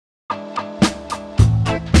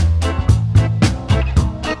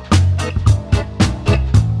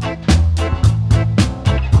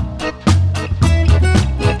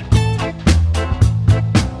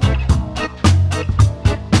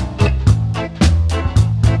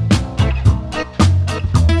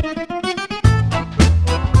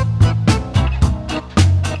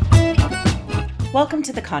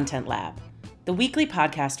Welcome to the Content Lab, the weekly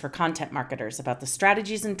podcast for content marketers about the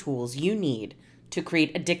strategies and tools you need to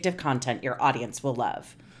create addictive content your audience will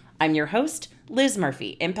love. I'm your host, Liz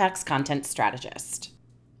Murphy, Impact's content strategist.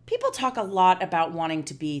 People talk a lot about wanting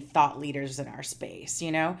to be thought leaders in our space,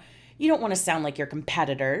 you know? You don't want to sound like your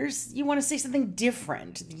competitors. You want to say something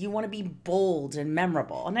different. You want to be bold and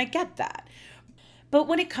memorable, and I get that. But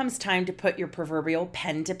when it comes time to put your proverbial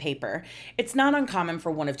pen to paper, it's not uncommon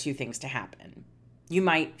for one of two things to happen. You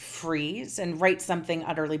might freeze and write something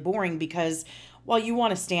utterly boring because while you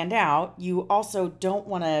want to stand out, you also don't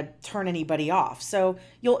want to turn anybody off, so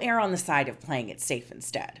you'll err on the side of playing it safe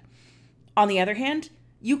instead. On the other hand,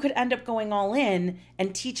 you could end up going all in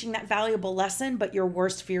and teaching that valuable lesson, but your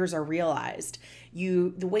worst fears are realized.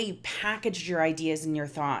 The way you packaged your ideas and your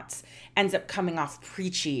thoughts ends up coming off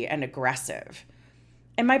preachy and aggressive.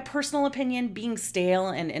 In my personal opinion, being stale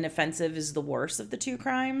and inoffensive is the worst of the two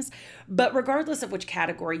crimes. But regardless of which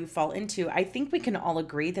category you fall into, I think we can all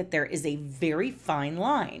agree that there is a very fine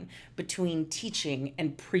line between teaching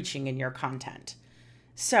and preaching in your content.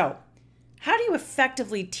 So, how do you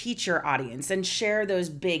effectively teach your audience and share those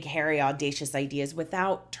big, hairy, audacious ideas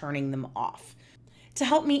without turning them off? To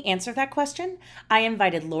help me answer that question, I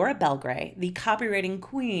invited Laura Belgray, the copywriting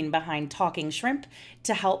queen behind Talking Shrimp,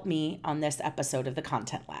 to help me on this episode of the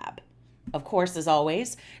Content Lab. Of course, as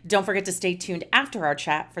always, don't forget to stay tuned after our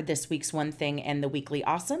chat for this week's One Thing and the Weekly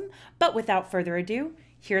Awesome. But without further ado,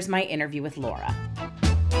 here's my interview with Laura.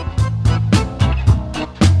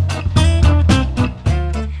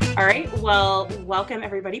 All right, well, welcome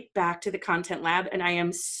everybody back to the Content Lab, and I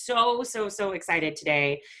am so excited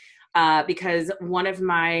today because one of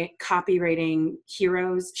my copywriting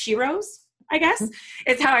sheroes, I guess,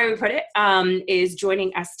 is how I would put it, is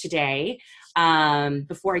joining us today.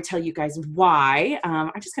 Before I tell you guys why,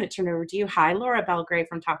 I'm just going to turn it over to you. Hi, Laura Belgray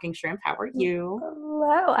from Talking Shrimp. How are you?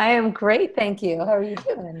 Hello, I am great, thank you. How are you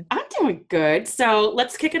doing? I'm doing good. So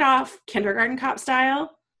let's kick it off kindergarten cop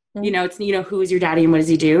style. Mm-hmm. Who is your daddy and what does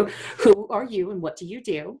he do? Who are you and what do you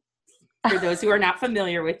do? For those who are not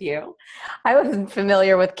familiar with you. I wasn't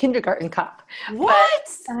familiar with Kindergarten Cop. What?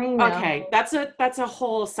 I know. Okay, that's a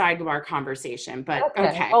whole sidebar conversation, but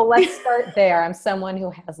okay. Well, let's start there. I'm someone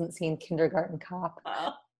who hasn't seen Kindergarten Cop.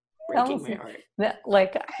 Breaking my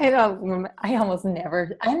heart. I almost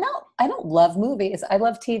never. I don't love movies. I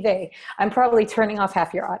love TV. I'm probably turning off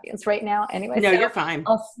half your audience right now. Anyway, no, you're fine.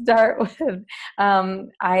 I'll start with.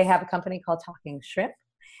 I have a company called Talking Shrimp.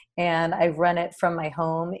 And I run it from my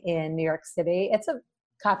home in New York City. It's a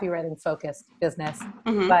copywriting focused business.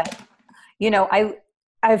 Mm-hmm. But,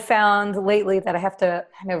 I've found lately that I have to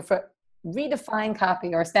kind of redefine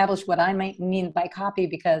copy or establish what I might mean by copy,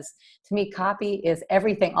 because to me, copy is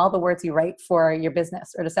everything, all the words you write for your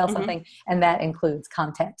business or to sell something. And that includes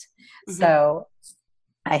content. Mm-hmm. So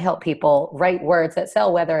I help people write words that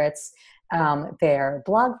sell, whether it's their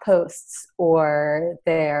blog posts or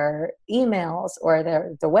their emails or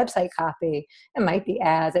their website copy. It might be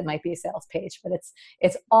ads, it might be a sales page, but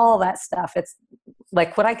it's all that stuff. It's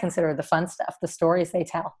like what I consider the fun stuff, the stories they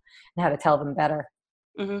tell and how to tell them better.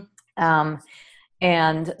 Mm-hmm.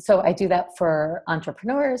 And so I do that for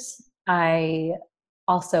entrepreneurs. I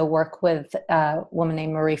also work with a woman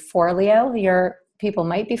named Marie Forleo. People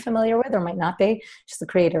might be familiar with or might not be. She's the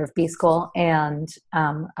creator of B-School, and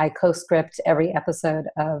I co-script every episode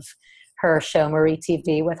of her show Marie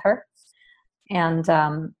TV with her. And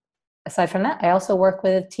aside from that, I also work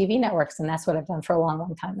with TV networks, and that's what I've done for a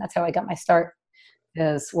long time. That's how I got my start,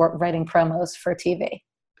 is writing promos for TV.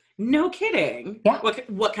 No kidding. Yeah.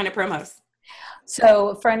 What kind of promos?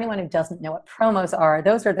 So for anyone who doesn't know what promos are,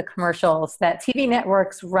 those are the commercials that TV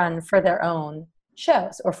networks run for their own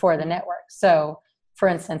shows or for the network. So for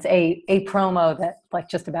instance, a promo that like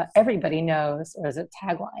just about everybody knows, or as a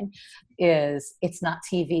tagline, is "It's not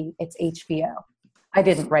TV, it's HBO." I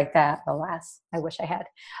didn't write that, alas. I wish I had.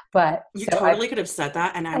 But you totally could have said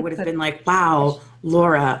that, and I would have been like, "Wow,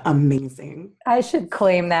 Laura, amazing." I should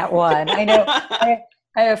claim that one. I know. I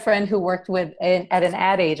have a friend who worked at an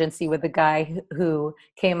ad agency with a guy who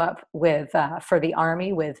came up with for the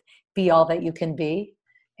Army with "Be All That You Can Be,"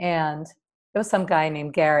 and it was some guy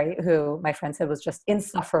named Gary who my friend said was just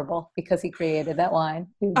insufferable because he created that line.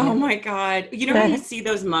 Oh my God. You know when you see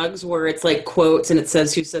those mugs where it's like quotes and it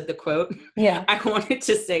says who said the quote? Yeah. I wanted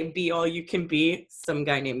to say, "Be all you can be," some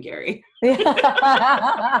guy named Gary.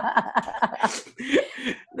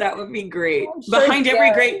 That would be great. Sure. Behind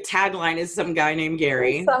every great tagline is some guy named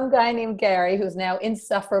Gary. Some guy named Gary who's now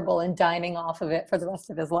insufferable and dining off of it for the rest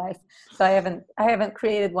of his life. So I haven't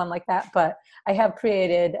created one like that, but I have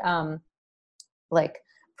created like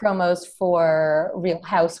promos for Real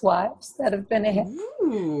Housewives that have been a hit.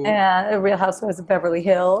 Ooh. And Real Housewives of Beverly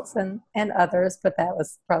Hills and others, but that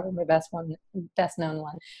was probably my best known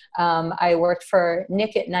one. I worked for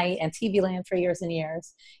Nick at Night and TV Land for years and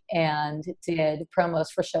years, and did promos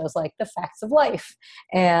for shows like The Facts of Life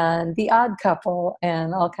and The Odd Couple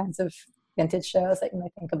and all kinds of vintage shows that you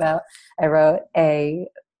might think about. I wrote a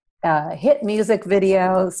hit music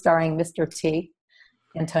video starring Mr. T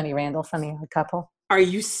and Tony Randall from The Odd Couple. Are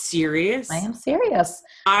you serious? I am serious.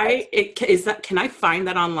 Can I find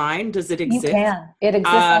that online? Does it exist? You can. It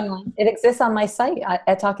exists online. It exists on my site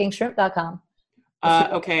at talkingshrimp.com.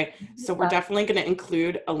 Okay. So we're definitely going to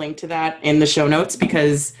include a link to that in the show notes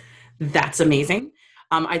because that's amazing.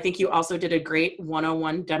 I think you also did a great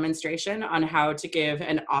 101 demonstration on how to give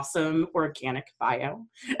an awesome organic bio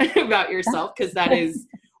about yourself, because that is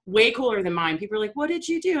way cooler than mine. People are like, what did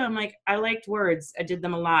you do? I'm like, I liked words. I did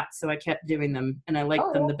them a lot, so I kept doing them, and I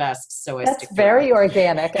liked them the best, so I stuck around. That's very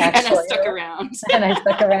organic, actually. And I stuck around. And I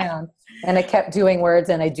stuck around. And I kept doing words,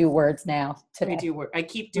 and I do words now today. I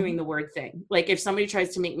keep doing the word thing. Like, if somebody tries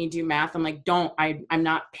to make me do math, I'm like, I'm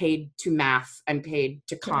not paid to math. I'm paid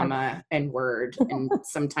to comma and word and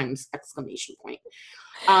sometimes exclamation point.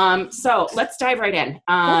 So let's dive right in.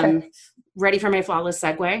 Okay. Ready for my flawless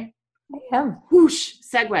segue? I am. Whoosh,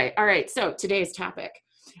 segue. All right. So today's topic.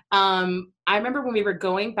 I remember when we were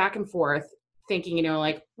going back and forth thinking,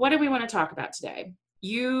 like, what do we want to talk about today?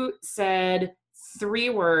 You said 3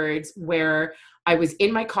 words where I was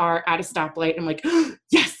in my car at a stoplight. And I'm like, oh,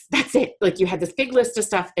 yes, that's it. Like, you had this big list of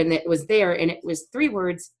stuff and it was there. And it was 3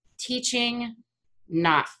 words: teaching,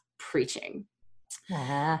 not preaching.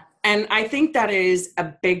 Uh-huh. And I think that is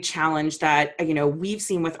a big challenge that, we've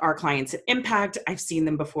seen with our clients at Impact. I've seen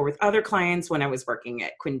them before with other clients when I was working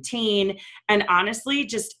at Quintain. And honestly,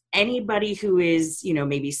 just anybody who is,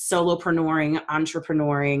 maybe solopreneuring,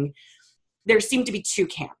 entrepreneuring, there seem to be 2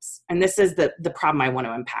 camps. And this is the problem I want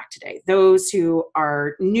to unpack today. Those who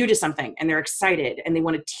are new to something and they're excited and they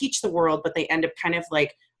want to teach the world, but they end up kind of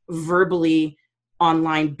like verbally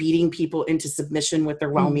online beating people into submission with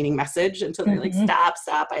their well-meaning message until they're like,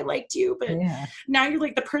 stop, I liked you. But now you're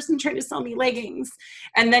like the person trying to sell me leggings.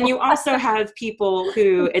 And then you also have people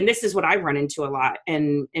who, and this is what I run into a lot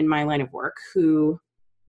in my line of work, who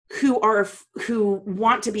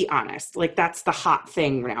want to be honest. Like, that's the hot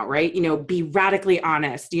thing now, right? Be radically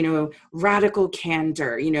honest, radical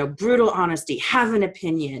candor, brutal honesty, have an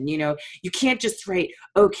opinion. You can't just write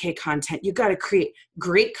okay content. You got to create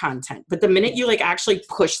great content. But the minute you like actually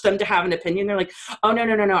push them to have an opinion, they're like, oh,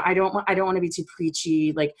 no. I don't want to be too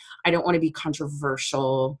preachy. Like, I don't want to be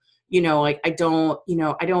controversial. I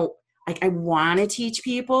want to teach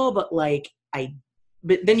people, but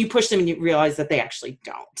but then you push them and you realize that they actually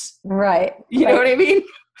don't. Right. You know what I mean?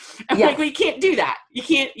 Yeah. Like, well, you can't do that. You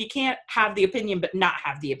can't have the opinion, but not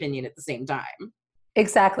have the opinion at the same time.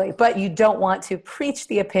 Exactly. But you don't want to preach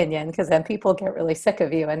the opinion, because then people get really sick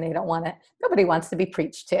of you and they don't want it. Nobody wants to be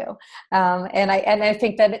preached to. And I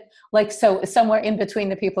think that so somewhere in between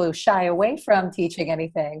the people who shy away from teaching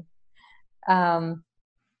anything, and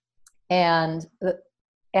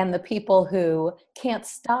the people who can't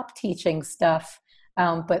stop teaching stuff,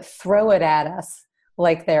 but throw it at us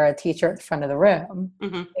like they're a teacher at the front of the room,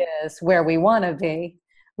 is where we want to be,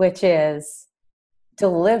 which is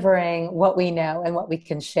delivering what we know and what we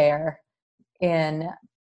can share in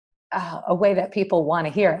a way that people want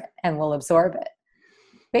to hear it and will absorb it.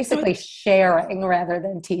 Basically sharing rather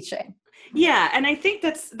than teaching. Yeah. And I think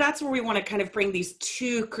that's where we want to kind of bring these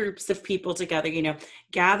 2 groups of people together,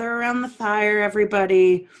 gather around the fire,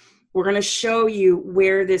 everybody. We're going to show you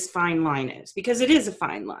where this fine line is, because it is a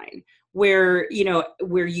fine line where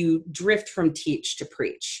you drift from teach to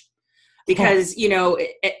preach, because,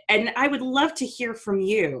 and I would love to hear from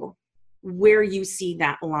you where you see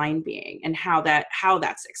that line being and how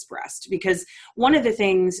that's expressed. Because one of the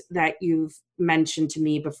things that you've mentioned to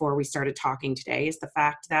me before we started talking today is the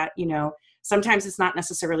fact that, sometimes it's not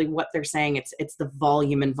necessarily what they're saying. It's the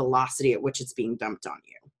volume and velocity at which it's being dumped on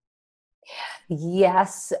you.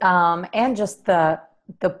 Yes. And just the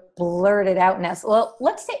blurted outness. Well,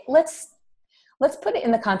 let's put it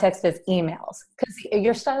in the context of emails, because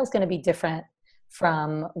your style is going to be different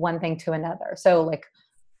from one thing to another. So like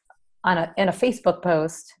in a Facebook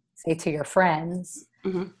post, say to your friends,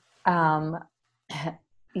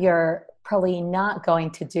 you're probably not going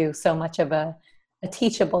to do so much of a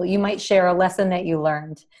teachable. You might share a lesson that you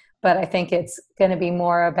learned, but I think it's going to be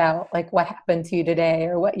more about like what happened to you today,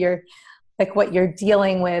 or what you're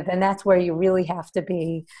dealing with. And that's where you really have to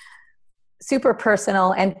be super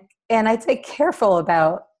personal and I'd say careful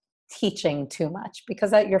about teaching too much,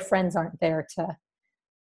 because your friends aren't there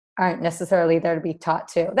aren't necessarily there to be taught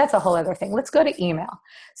to. That's a whole other thing. Let's go to email.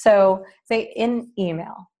 So say in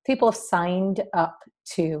email, people have signed up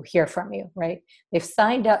to hear from you, right? They've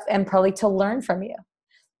signed up and probably to learn from you,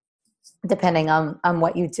 depending on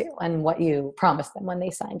what you do and what you promised them when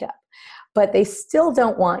they signed up. But they still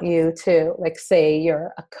don't want you to, like, say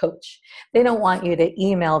you're a coach. They don't want you to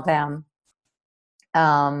email them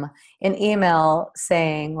an email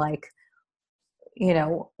saying, like, you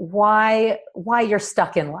know, why you're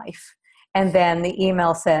stuck in life. And then the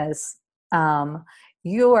email says,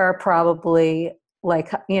 you are probably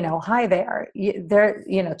like, you know, hi there.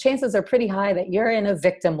 You know, chances are pretty high that you're in a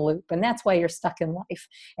victim loop, and that's why you're stuck in life.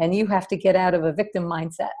 And you have to get out of a victim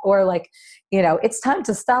mindset. Or like, you know, it's time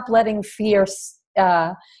to stop letting fear.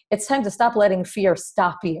 It's time to stop letting fear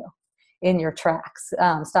stop you in your tracks,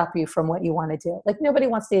 stop you from what you want to do. Like, nobody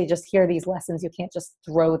wants to just hear these lessons. You can't just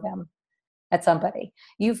throw them at somebody.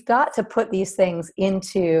 You've got to put these things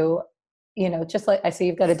into, you know, just like I see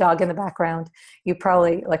you've got a dog in the background. You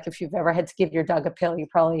probably, like, if you've ever had to give your dog a pill, you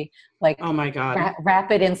probably like, oh my God,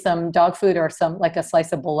 wrap it in some dog food or some, like a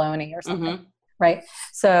slice of bologna or something. Right.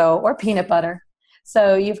 So, or peanut butter.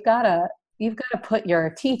 So you've got to put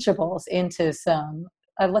your teachables into some,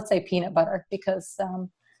 let's say peanut butter, because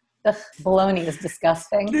the bologna is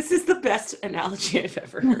disgusting. This is the best analogy I've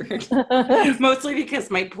ever heard. Mostly because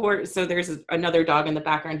so there's another dog in the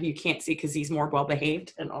background who you can't see because he's more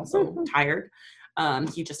well-behaved and also tired.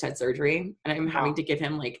 He just had surgery, and I'm having to give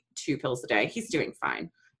him like 2 pills a day. He's doing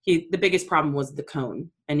fine. The biggest problem was the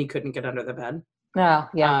cone, and he couldn't get under the bed. Oh,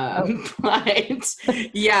 yeah. But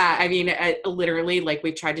yeah, I mean, literally, like,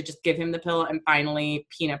 we've tried to just give him the pill, and finally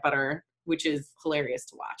peanut butter, which is hilarious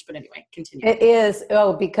to watch. But anyway, continue. It is.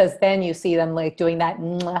 Oh, because then you see them like doing that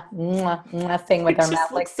mwah, mwah, mwah thing with their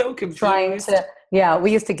mouth, like so confused. Trying to. Yeah,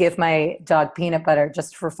 we used to give my dog peanut butter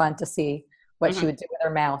just for fun to see what she would do with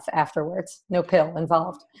her mouth afterwards. No pill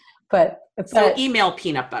involved. But email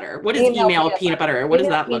peanut butter. What is email peanut butter? What does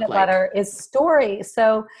that look like? Peanut butter is story.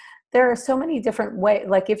 So there are so many different ways.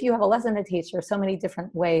 Like, if you have a lesson to teach, there are so many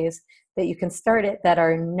different ways that you can start it that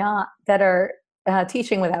are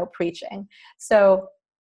teaching without preaching. So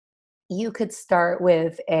you could start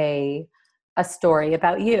with a story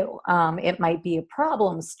about you. It might be a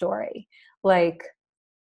problem story. Like,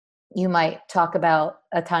 you might talk about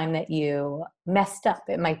a time that you messed up.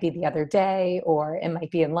 It might be the other day, or it might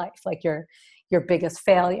be in life, like your biggest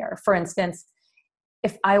failure. For instance,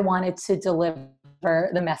 if I wanted to deliver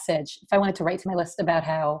the message, if I wanted to write to my list about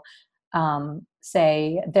how,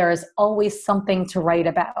 say, there is always something to write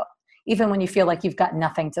about, even when you feel like you've got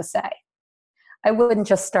nothing to say. I wouldn't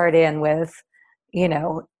just start in with, you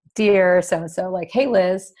know, dear so-and-so, like, hey,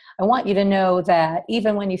 Liz, I want you to know that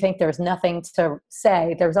even when you think there's nothing to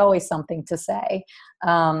say, there's always something to say.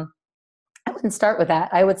 I wouldn't start with that.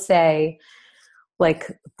 I would say,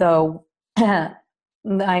 like,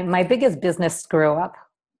 my biggest business screw up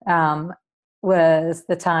was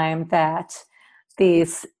the time that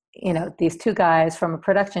these 2 guys from a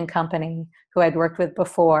production company who I'd worked with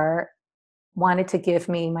before wanted to give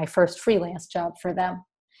me my first freelance job for them.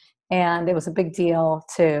 And it was a big deal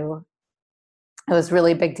it was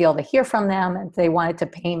really a big deal to hear from them. And they wanted to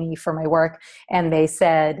pay me for my work. And they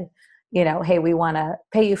said, you know, hey, we want to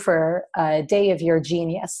pay you for a day of your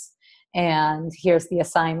genius. And here's the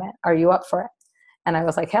assignment. Are you up for it? And I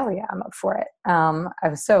was like, hell yeah, I'm up for it. I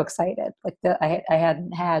was so excited. Like, I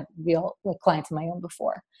hadn't had real, like, clients of my own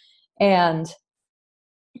before. And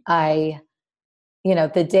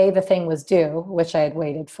the day the thing was due, which I had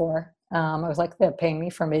waited for, I was like, they're paying me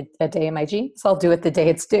for a day of my genius, so I'll do it the day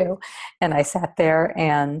it's due. And I sat there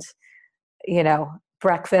and, you know,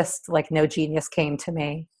 breakfast, like, no genius came to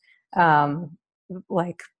me.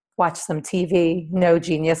 Like, watch some TV, no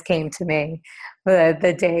genius came to me.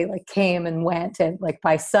 The day, like, came and went, and, like,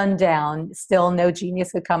 by sundown, still no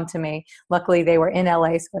genius had come to me. Luckily, they were in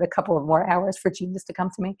LA, so I had a couple of more hours for genius to come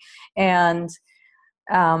to me. And,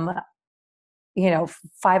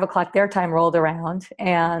 5 o'clock their time rolled around,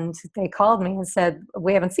 and they called me and said,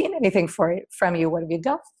 we haven't seen anything from you. What have you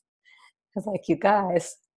done? I was like, you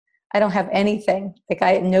guys, I don't have anything.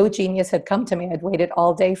 Like, no genius had come to me. I'd waited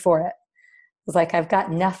all day for it. It was like, I've got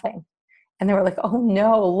nothing. And they were like, oh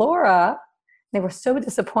no, Laura. They were so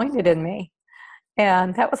disappointed in me.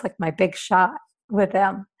 And that was like my big shot with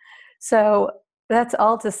them. So that's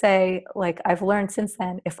all to say, like, I've learned since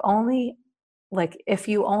then, if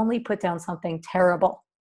you only put down something terrible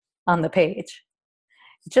on the page,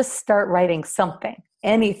 just start writing something,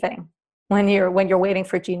 anything, when you're waiting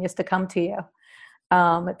for genius to come to you.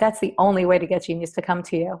 That's the only way to get genius to come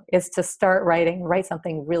to you, is to start write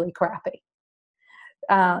something really crappy.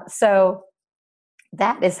 So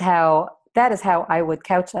that is how I would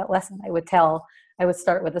couch that lesson. I would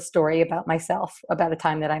start with a story about myself, about a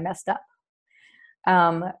time that I messed up.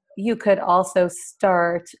 You could also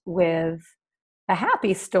start with a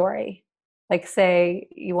happy story. Like, say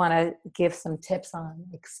you want to give some tips on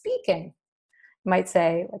like speaking. You might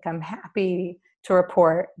say, like, I'm happy to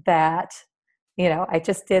report that, I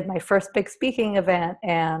just did my first big speaking event,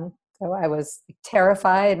 and so I was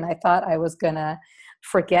terrified and I thought I was going to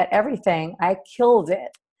forget everything. I killed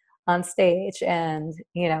it on stage, and,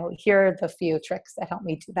 here are the few tricks that help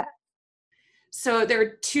me do that. So there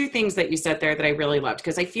are two things that you said there that I really loved,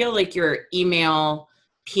 because I feel like your email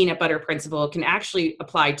peanut butter principle can actually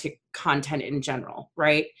apply to content in general,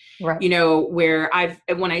 right? Right. Where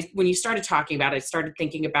when you started talking about it, I started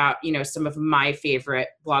thinking about, some of my favorite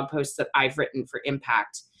blog posts that I've written for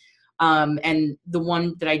Impact. And the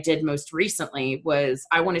one that I did most recently was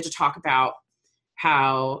I wanted to talk about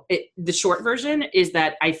how the short version is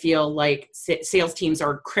that I feel like sales teams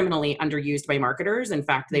are criminally underused by marketers. In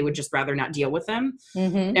fact, they would just rather not deal with them.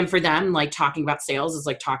 Mm-hmm. And for them, like, talking about sales is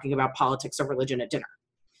like talking about politics or religion at dinner.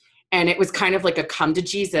 And it was kind of like a come to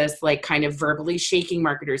Jesus, like kind of verbally shaking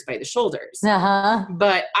marketers by the shoulders. Uh-huh.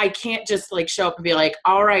 But I can't just like show up and be like,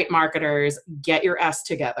 all right, marketers, get your S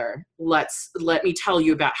together. Let me tell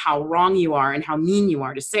you about how wrong you are and how mean you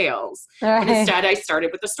are to sales. Right. But instead, I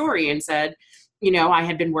started with a story and said, I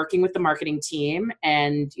had been working with the marketing team,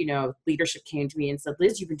 and, leadership came to me and said,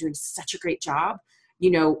 Liz, you've been doing such a great job.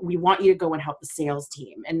 We want you to go and help the sales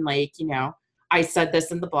team. And like, I said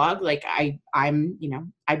this in the blog, like I'm,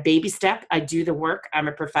 I baby step, I do the work. I'm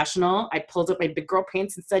a professional. I pulled up my big girl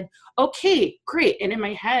pants and said, okay, great. And in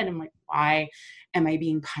my head, I'm like, why am I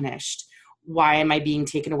being punished? Why am I being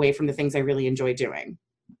taken away from the things I really enjoy doing?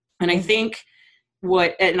 And I think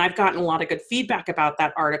and I've gotten a lot of good feedback about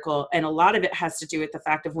that article. And a lot of it has to do with the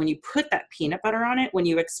fact of when you put that peanut butter on it, when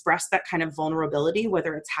you express that kind of vulnerability,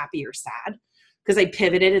 whether it's happy or sad, because I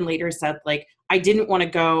pivoted and later said, like, I didn't want to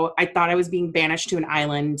go. I thought I was being banished to an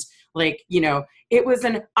island. Like, it was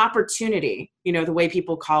an opportunity, the way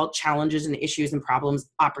people call challenges and issues and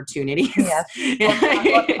problems opportunities. Yes.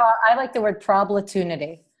 I like the word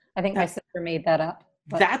problemtunity. I think my sister made that up.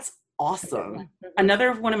 That's awesome.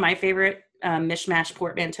 Another one of my favorite mishmash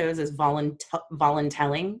portmanteaus is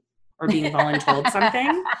voluntelling, or being voluntold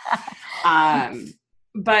something.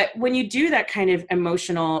 But when you do that kind of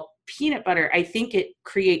emotional peanut butter, I think it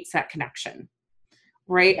creates that connection,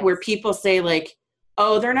 right? Yes. Where people say like,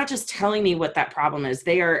 oh, they're not just telling me what that problem is.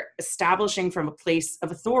 They are establishing from a place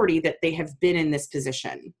of authority that they have been in this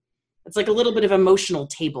position. It's like a little bit of emotional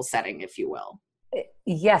table setting, if you will.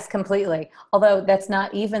 Yes, completely. Although that's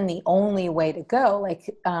not even the only way to go. Like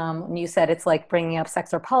when you said it's like bringing up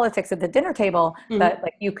sex or politics at the dinner table, mm-hmm. But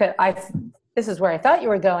like this is where I thought you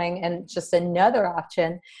were going, and just another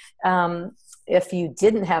option. If you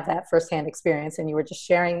didn't have that firsthand experience and you were just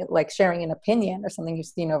sharing an opinion or something you've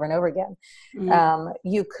seen over and over again, mm-hmm.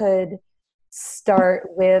 You could start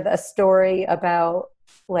with a story about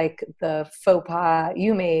like the faux pas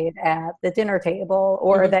you made at the dinner table,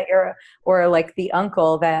 or mm-hmm. that or like the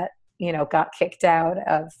uncle that, got kicked out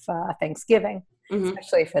of Thanksgiving, mm-hmm.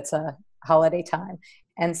 especially if it's a holiday time,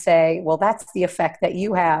 and say, well, that's the effect that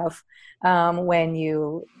you have when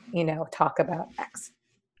you talk about X.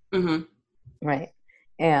 Mm-hmm. Right.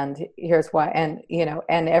 And here's why. And,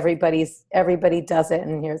 and everybody does it,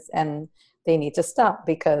 and they need to stop,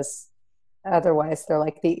 because otherwise they're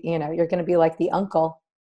like you're going to be like the uncle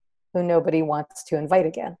who nobody wants to invite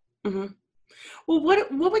again. Mm-hmm. Well,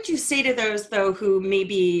 what would you say to those though, who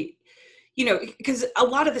maybe, because a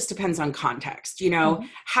lot of this depends on context, mm-hmm.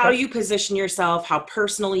 how you position yourself, how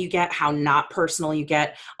personal you get, how not personal you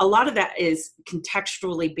get. A lot of that is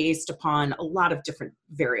contextually based upon a lot of different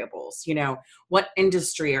variables. What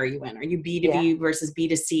industry are you in? Are you B2B versus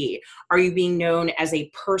B2C? Are you being known as a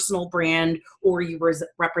personal brand, or are you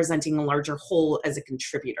representing a larger whole as a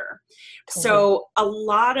contributor? Mm-hmm. So a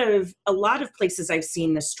lot of places I've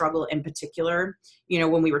seen this struggle in particular,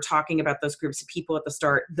 when we were talking about those groups of people at the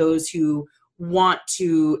start, those who want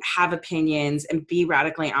to have opinions and be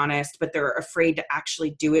radically honest, but they're afraid to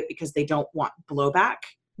actually do it because they don't want blowback.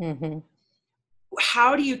 Mm-hmm.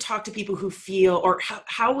 How do you talk to people who feel, or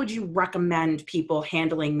how would you recommend people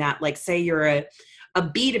handling that? Like, say you're a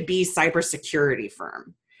B2B cybersecurity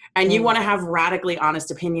firm and you want to have radically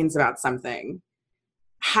honest opinions about something.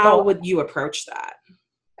 How would you approach that?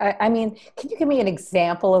 I mean, can you give me an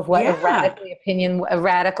example of what a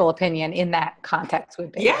radical opinion in that context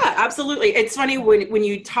would be? Yeah, absolutely. It's funny when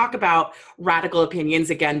you talk about radical opinions,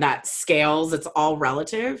 again, that scales, it's all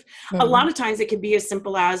relative. Mm-hmm. A lot of times it can be as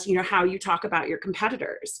simple as, how you talk about your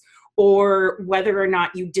competitors, or whether or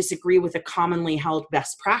not you disagree with a commonly held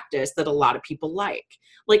best practice that a lot of people like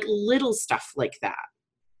little stuff like that,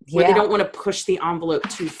 where they don't want to push the envelope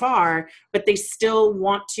too far, but they still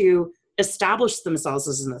want to establish themselves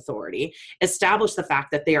as an authority, establish the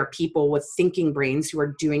fact that they are people with thinking brains who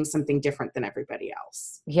are doing something different than everybody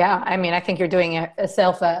else. Yeah. I mean, I think you're doing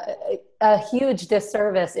yourself a huge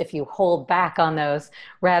disservice if you hold back on those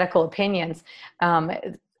radical opinions.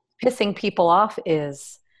 Pissing people off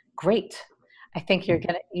is great. I think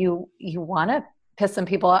you want to piss some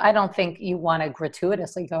people off. I don't think you want to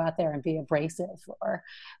gratuitously go out there and be abrasive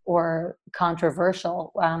or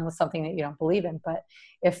controversial with something that you don't believe in. But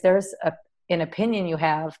if there's an opinion you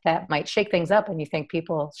have that might shake things up and you think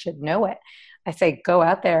people should know it, I say go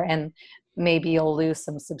out there, and maybe you'll lose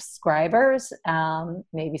some subscribers.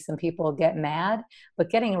 Maybe some people get mad,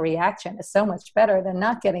 but getting a reaction is so much better than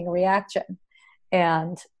not getting a reaction.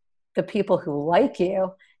 And the people who like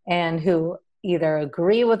you and who either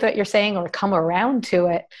agree with what you're saying or come around to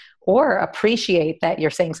it or appreciate that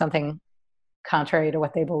you're saying something contrary to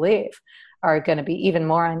what they believe are going to be even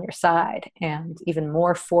more on your side and even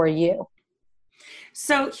more for you.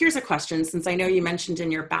 So here's a question, since I know you mentioned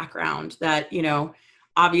in your background that,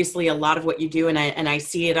 obviously a lot of what you do, and I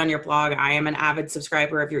see it on your blog, I am an avid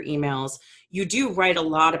subscriber of your emails. You do write a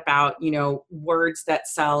lot about, words that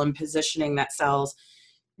sell and positioning that sells.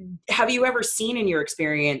 Have you ever seen in your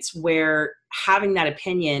experience where having that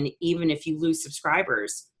opinion, even if you lose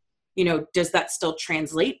subscribers, does that still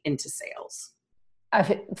translate into sales?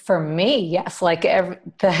 For me, yes. Like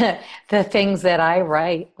the things that I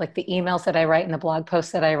write, like the emails that I write and the blog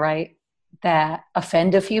posts that I write that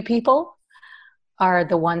offend a few people are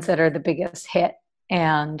the ones that are the biggest hit,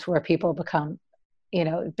 and where people become,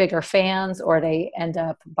 bigger fans, or they end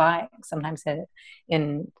up buying sometimes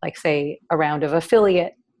in like, say, a round of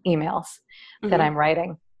affiliate emails that I'm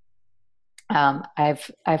writing.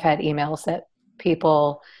 I've had emails that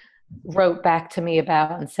people wrote back to me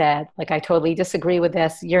about and said, like, I totally disagree with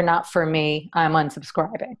this. You're not for me. I'm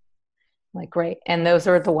unsubscribing. I'm like, great. And those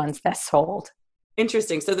are the ones that sold.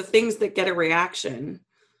 Interesting. So the things that get a reaction,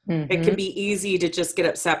 it can be easy to just get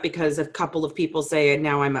upset because a couple of people say, and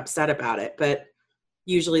now I'm upset about it. But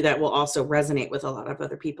usually that will also resonate with a lot of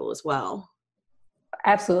other people as well.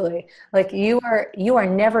 Absolutely. Like you are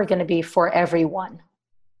never going to be for everyone,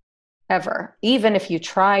 ever, even if you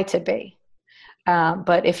try to be.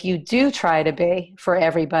 But if you do try to be for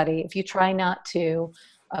everybody, if you try not to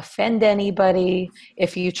offend anybody,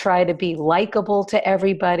 if you try to be likable to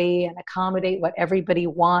everybody and accommodate what everybody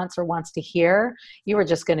wants or wants to hear, you are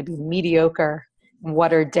just going to be mediocre,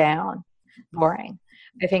 watered down, boring.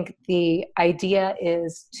 I think the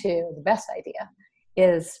best idea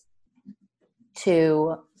is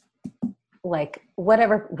to, like,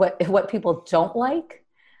 what people don't like,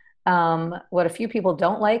 what a few people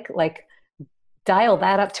don't like dial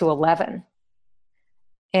that up to 11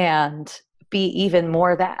 and be even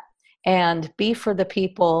more that, and be for the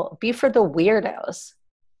weirdos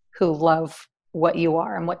who love what you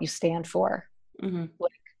are and what you stand for.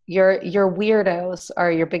 Like your weirdos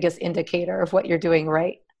are your biggest indicator of what you're doing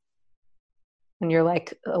right. And you're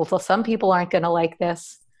like, oh, well, some people aren't going to like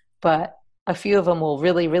this, but a few of them will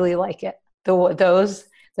really, really like it. Those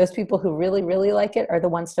people who really, really like it are the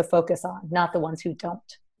ones to focus on, not the ones who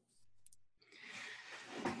don't.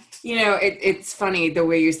 It's funny the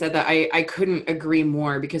way you said that. I couldn't agree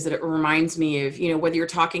more, because it reminds me of, whether you're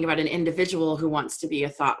talking about an individual who wants to be a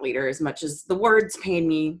thought leader, as much as the words pain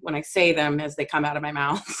me when I say them as they come out of my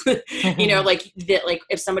mouth, like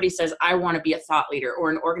if somebody says, I want to be a thought leader,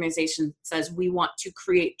 or an organization says, we want to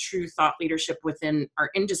create true thought leadership within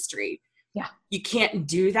our industry. Yeah. You can't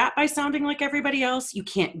do that by sounding like everybody else. You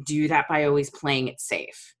can't do that by always playing it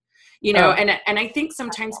safe. And I think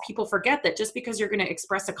sometimes people forget that just because you're going to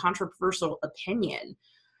express a controversial opinion,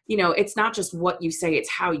 it's not just what you say, it's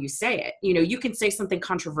how you say it. You can say something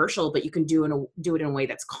controversial, but you can do it in a way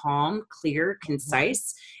that's calm, clear,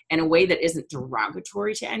 concise, and a way that isn't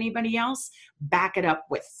derogatory to anybody else. Back it up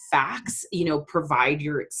with facts, provide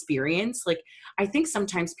your experience. Like, I think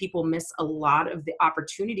sometimes people miss a lot of the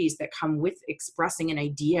opportunities that come with expressing an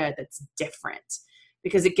idea that's different.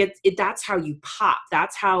 Because that's how you pop.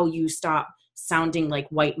 That's how you stop sounding like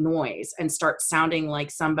white noise and start sounding like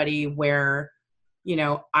somebody where,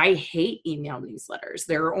 I hate email newsletters.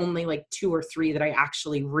 There are only like 2 or 3 that I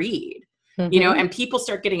actually read, and people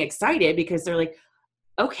start getting excited because they're like,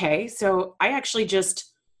 okay, so I actually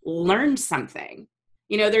just learned something.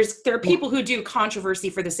 There are people who do controversy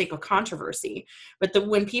for the sake of controversy, but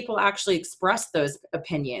when people actually express those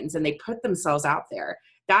opinions and they put themselves out there,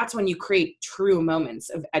 that's when you create true moments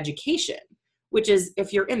of education, which is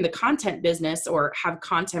if you're in the content business or have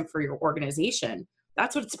content for your organization,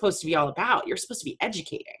 that's what it's supposed to be all about. You're supposed to be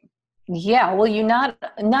educating. Yeah. Well, you not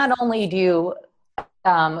only do you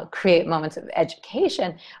create moments of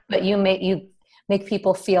education, but you make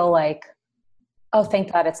people feel like, oh,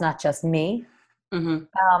 thank God it's not just me. Mm-hmm.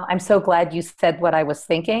 I'm so glad you said what I was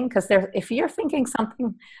thinking, because if you're thinking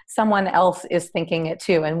something, someone else is thinking it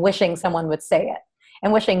too, and wishing someone would say it,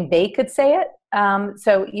 and wishing they could say it.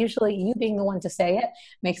 So usually, you being the one to say it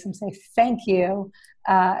makes them say, "Thank you.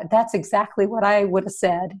 That's exactly what I would have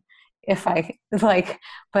said if I like,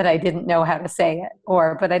 but I didn't know how to say it,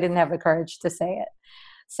 or but I didn't have the courage to say it."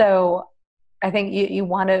 So I think you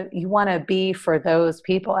want to be for those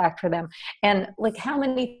people, act for them. And like, how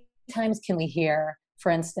many times can we hear,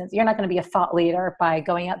 for instance, you're not going to be a thought leader by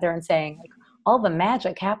going out there and saying, like, all the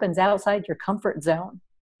magic happens outside your comfort zone.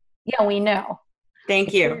 Yeah, we know.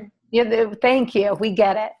 Thank you. Yeah, thank you. We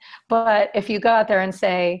get it. But if you go out there and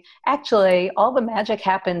say, actually, all the magic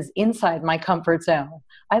happens inside my comfort zone.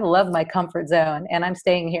 I love my comfort zone, and I'm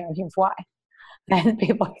staying here, and here's why. And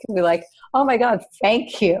people can be like, oh my God,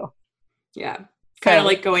 thank you. Yeah. Kind of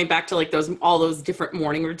like going back to like all those different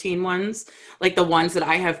morning routine ones, like the ones that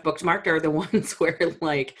I have bookmarked are the ones where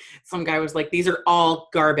like some guy was like, these are all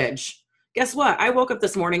garbage. Guess what? I woke up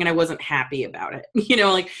this morning and I wasn't happy about it.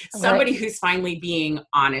 Like somebody who's finally being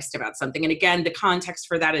honest about something. And again, the context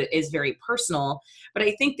for that is very personal, but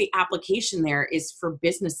I think the application there is for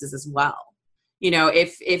businesses as well.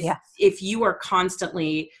 If you are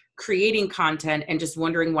constantly creating content and just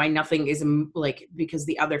wondering why nothing is like, because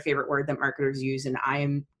the other favorite word that marketers use, and I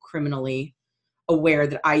am criminally aware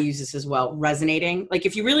that I use this as well, resonating. Like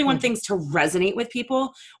if you really want things to resonate with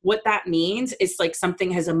people, what that means is like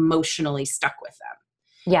something has emotionally stuck with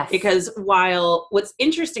them. Yes. Because while what's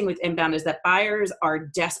interesting with inbound is that buyers are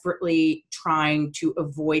desperately trying to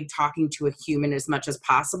avoid talking to a human as much as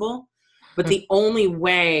possible. But the only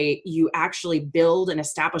way you actually build and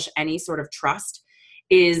establish any sort of trust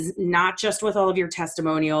is not just with all of your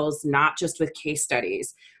testimonials, not just with case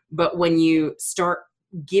studies, but when you start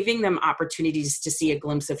giving them opportunities to see a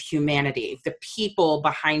glimpse of humanity, the people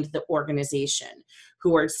behind the organization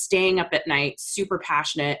who are staying up at night, super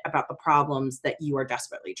passionate about the problems that you are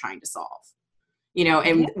desperately trying to solve.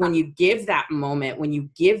 When you give that moment, when you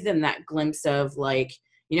give them that glimpse of like,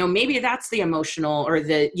 maybe that's the emotional or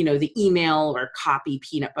the email or copy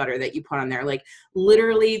peanut butter that you put on there. Like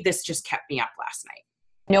literally, this just kept me up last night.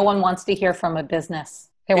 No one wants to hear from a business.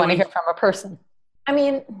 They want to hear from a person. I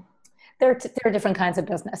mean, there are different kinds of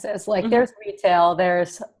businesses. Like there's retail,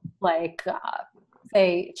 there's like,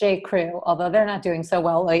 say J. Crew, although they're not doing so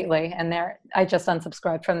well lately. And I just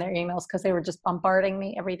unsubscribed from their emails because they were just bombarding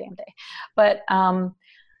me every damn day. But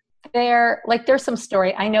there's some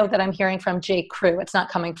story. I know that I'm hearing from J. Crew. It's not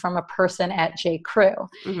coming from a person at J. Crew.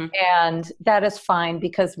 And that is fine,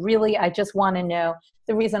 because really I just want to know.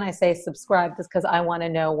 The reason I say subscribe is because I want to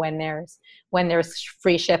know when there's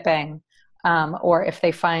free shipping, or if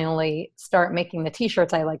they finally start making the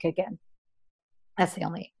t-shirts I like again. That's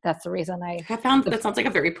the reason I found that sounds like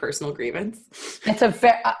a very personal grievance. It's a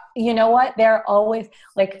very, you know what? They're always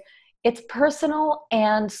like, it's personal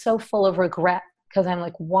and so full of regret, because I'm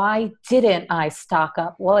like, why didn't I stock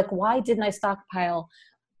up? Well, like, why didn't I stockpile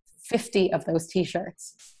 50 of those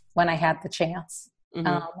t-shirts when I had the chance?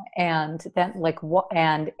 And then like what,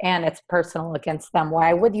 and it's personal against them.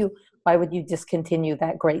 Why would you discontinue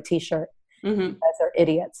that great t-shirt? You guys are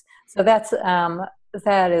idiots. So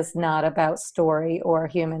that is not about story or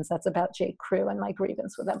humans. That's about J. Crew and my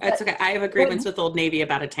grievance with them. That's okay. I have a grievance with Old Navy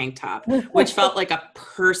about a tank top, which felt like a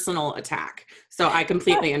personal attack. So I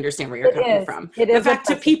completely understand where you're coming from. It is back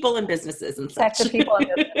to people and businesses and such. Back to people and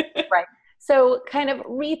businesses, right. So kind of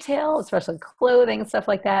retail, especially clothing and stuff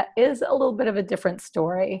like that, is a little bit of a different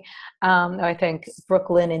story. I think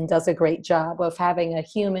Brooklinen does a great job of having a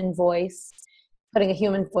human voice, putting a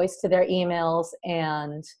human voice to their emails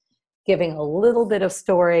and giving a little bit of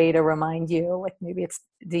story to remind you, like maybe it's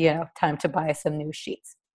time to buy some new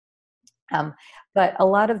sheets. But a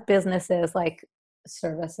lot of businesses, like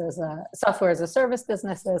services, software as a service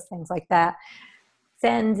businesses, things like that,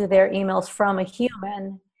 send their emails from a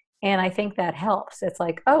human. And I think that helps. It's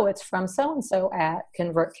like, oh, it's from so-and-so at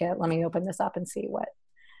ConvertKit. Let me open this up and see what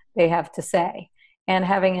they have to say. And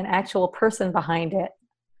having an actual person behind it,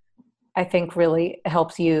 I think really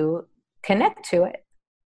helps you connect to it.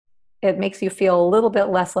 It makes you feel a little bit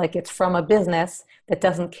less like it's from a business that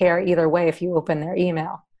doesn't care either way if you open their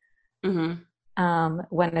email.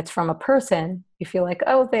 When it's from a person, you feel like,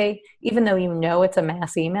 oh, even though it's a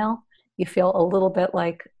mass email, you feel a little bit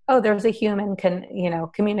like, oh, there's a human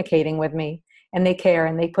communicating with me, and they care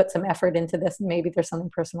and they put some effort into this, and maybe there's something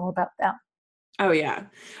personal about them. Oh yeah.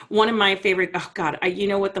 One of my favorite, oh God, you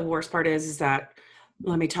know what the worst part is that,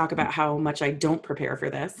 let me talk about how much I don't prepare for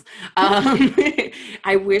this.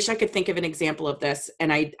 I wish I could think of an example of this,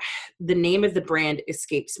 and the name of the brand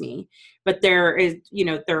escapes me, but there is,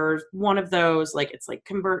 there's one of those, like, it's like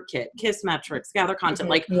ConvertKit, Kissmetrics, Gather Content,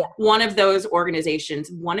 like one of those organizations.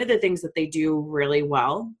 One of the things that they do really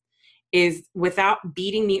well is, without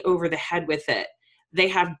beating me over the head with it, they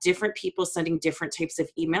have different people sending different types of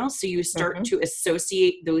emails. So you start to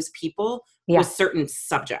associate those people with certain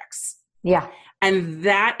subjects. Yeah. And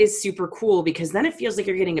that is super cool, because then it feels like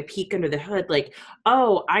you're getting a peek under the hood. Like,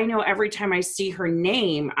 oh, I know every time I see her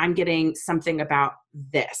name, I'm getting something about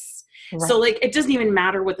this. Right. So like, it doesn't even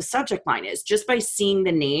matter what the subject line is. Just by seeing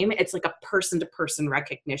the name, it's like a person-to-person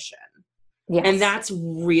recognition. Yes. And that's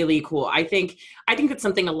really cool. I think that's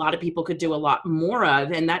something a lot of people could do a lot more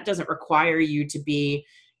of. And that doesn't require you to be,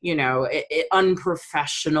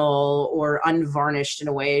 unprofessional or unvarnished in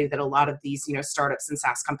a way that a lot of these, startups and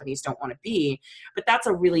SaaS companies don't want to be. But that's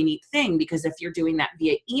a really neat thing, because if you're doing that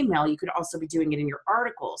via email, you could also be doing it in your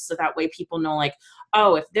articles. So that way people know, like,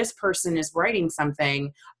 oh, if this person is writing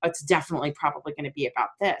something, it's definitely probably going to be about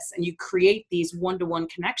this. And you create these one-to-one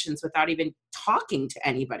connections without even talking to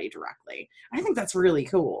anybody directly. I think that's really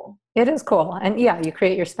cool. It is cool. And yeah, you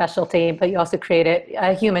create your specialty, but you also create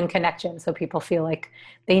a human connection. So people feel like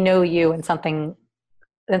they know you and something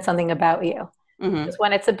about you. Because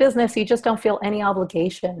when it's a business, you just don't feel any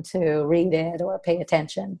obligation to read it or pay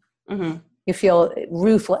attention. You feel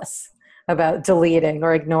ruthless about deleting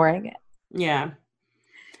or ignoring it. Yeah.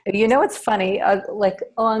 It's funny, like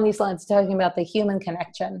along these lines, talking about the human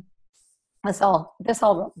connection. This all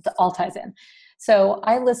ties in. So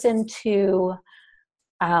I listened to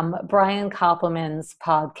Brian Koppelman's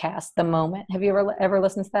podcast, The Moment. Have you ever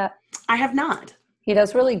listened to that? I have not. He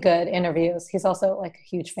does really good interviews. He's also like a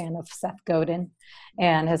huge fan of Seth Godin,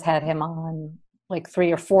 and has had him on like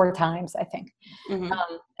 3 or 4 times, I think. And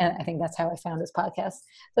I think that's how I found his podcast.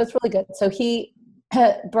 So it's really good. So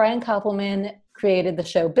Brian Koppelman created the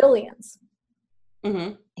show Billions.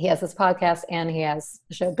 He has this podcast and he has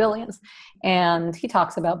the show Billions, and he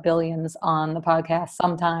talks about Billions on the podcast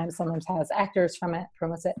sometimes has actors from it,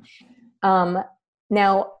 promotes it.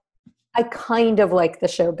 Now, I kind of like the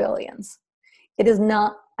show Billions. It is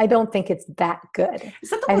not, I don't think it's that good. Is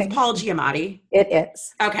that the one with Paul Giamatti? It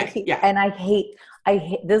is. Okay, yeah. And I hate,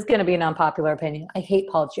 this is going to be an unpopular opinion. I hate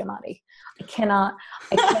Paul Giamatti. I cannot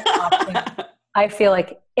I feel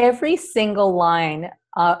like every single line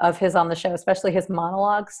of his on the show, especially his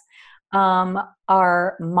monologues,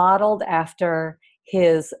 are modeled after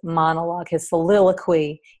his monologue, his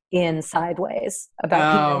soliloquy in Sideways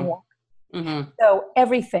about Pinot Noir. So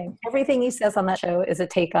everything he says on that show is a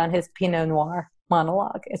take on his Pinot Noir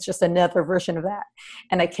monologue. It's just another version of that.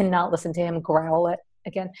 And I cannot listen to him growl it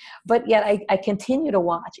again. But yet I continue to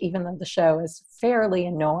watch, even though the show is fairly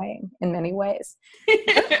annoying in many ways.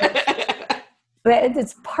 But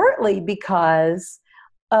it's partly because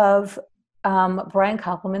of Brian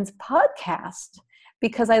Koppelman's podcast,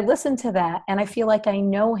 because I listen to that and I feel like I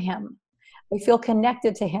know him. I feel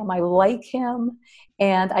connected to him. I like him,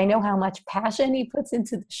 and I know how much passion he puts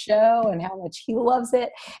into the show and how much he loves it.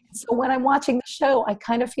 So when I'm watching the show, I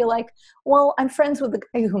kind of feel like, well, I'm friends with the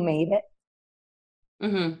guy who made it.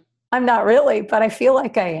 I'm not really, but I feel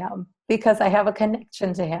like I am, because I have a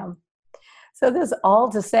connection to him. So this is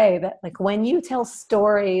all to say that, like, when you tell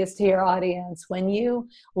stories to your audience, when you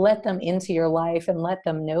let them into your life and let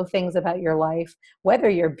them know things about your life, whether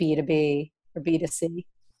you're B2B or B2C,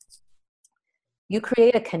 you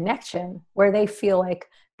create a connection where they feel like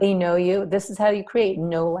they know you. This is how you create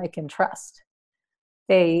know, like, and trust.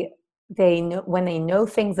 They know, when they know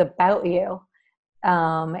things about you,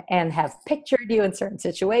 and have pictured you in certain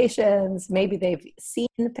situations. Maybe they've seen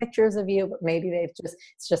pictures of you, but maybe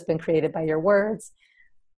it's just been created by your words.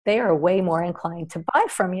 They are way more inclined to buy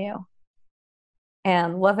from you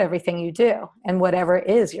and love everything you do. And whatever it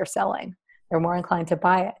is you're selling, they're more inclined to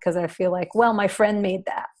buy it because I feel like, well, my friend made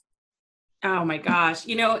that. Oh my gosh.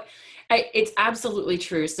 It's absolutely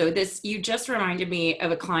true. So you just reminded me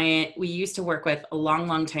of a client we used to work with a long,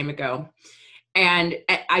 long time ago. And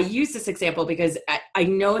I use this example because I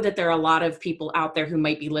know that there are a lot of people out there who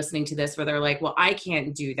might be listening to this where they're like, well, I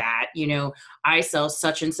can't do that. I sell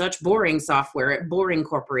such and such boring software at Boring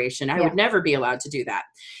Corporation. I would never be allowed to do that.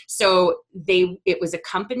 So it was a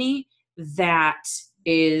company that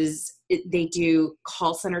they do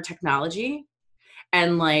call center technology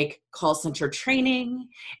and like call center training,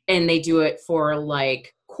 and they do it for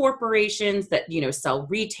like corporations that, sell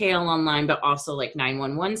retail online, but also like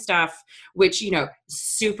 911 stuff, which,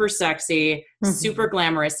 super sexy, super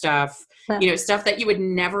glamorous stuff, stuff that you would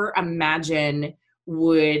never imagine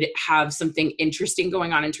would have something interesting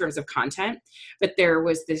going on in terms of content. But there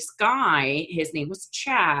was this guy, his name was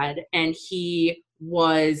Chad, and he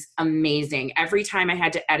was amazing. Every time I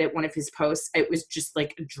had to edit one of his posts, it was just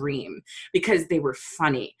like a dream because they were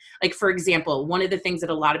funny. Like, for example, one of the things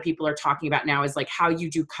that a lot of people are talking about now is like how you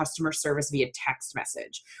do customer service via text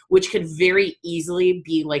message, which could very easily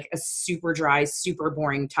be like a super dry, super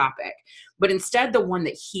boring topic. But instead, the one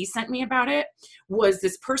that he sent me about it was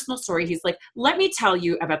this personal story. He's like, let me tell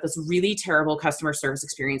you about this really terrible customer service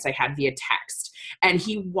experience I had via text. And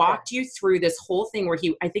he walked you through this whole thing where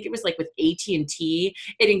I think it was like with AT&T,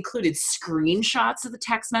 it included screenshots of the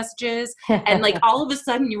text messages. And like all of a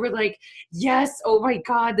sudden you were like, yes, oh my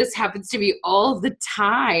God, this happens to me all the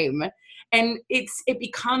time. And it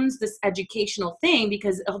becomes this educational thing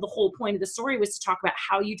because the whole point of the story was to talk about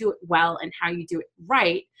how you do it well and how you do it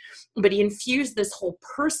right. But he infused this whole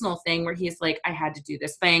personal thing where he's like, I had to do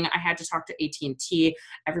this thing. I had to talk to AT&T.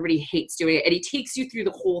 Everybody hates doing it. And he takes you through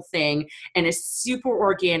the whole thing in a super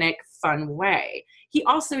organic, fun way. He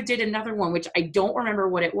also did another one, which I don't remember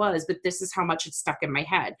what it was, but this is how much it stuck in my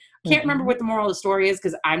head. Can't remember what the moral of the story is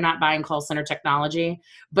because I'm not buying call center technology,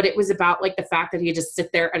 but it was about like the fact that he just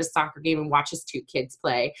sit there at a soccer game and watch his 2 kids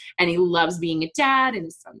play. And he loves being a dad and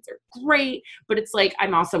his sons are great, but it's like,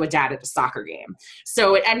 I'm also a dad at a soccer game.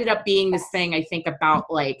 So it ended up being this thing, I think, about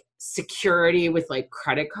like security with like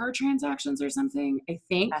credit card transactions or something, I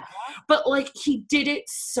think. But like he did it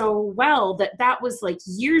so well that was like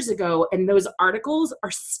years ago. And those articles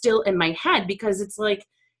are still in my head because it's like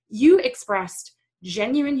you expressed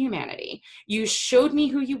genuine humanity. You showed me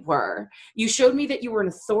who you were. You showed me that you were an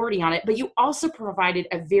authority on it, but you also provided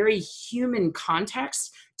a very human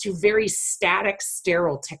context to very static,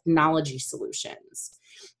 sterile technology solutions.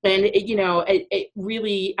 And, it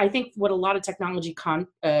really, I think what a lot of technology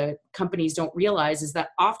companies don't realize is that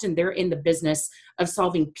often they're in the business of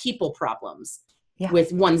solving people problems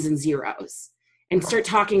with ones and zeros and start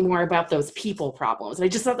talking more about those people problems. And I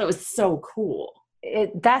just thought that was so cool.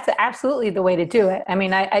 That's absolutely the way to do it. I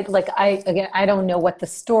mean, I don't know what the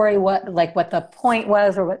story, what the point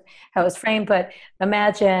was or how it was framed, but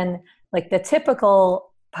imagine like the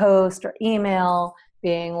typical post or email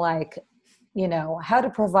being like, how to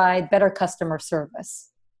provide better customer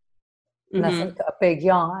service. And that's like a big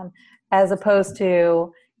yawn, as opposed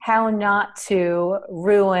to how not to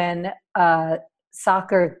ruin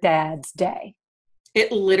soccer dad's day.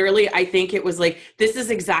 It literally, I think it was like, this is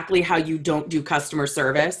exactly how you don't do customer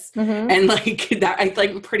service. And like that,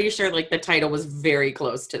 I'm pretty sure like the title was very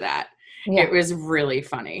close to that. Yeah. It was really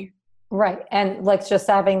funny. Right. And like just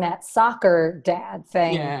having that soccer dad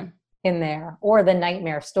thing in there, or the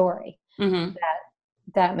nightmare story.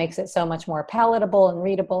 That makes it so much more palatable and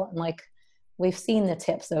readable. And like, we've seen the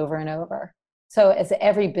tips over and over. So as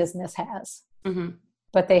every business has,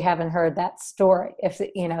 but they haven't heard that story. If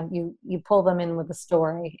you pull them in with a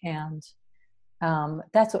story, and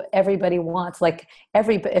that's what everybody wants. Like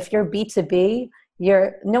if you're B2B,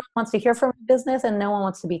 no one wants to hear from a business and no one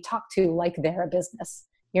wants to be talked to like they're a business.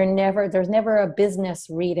 There's never a business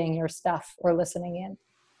reading your stuff or listening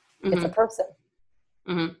in. It's a person.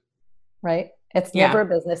 Right? It's never a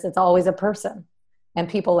business. It's always a person. And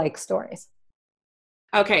people like stories.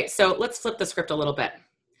 Okay, so let's flip the script a little bit.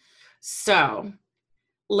 So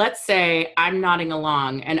let's say I'm nodding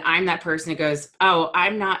along and I'm that person who goes, oh,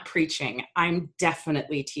 I'm not preaching. I'm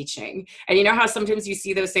definitely teaching. And you know how sometimes you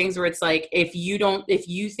see those things where it's like, if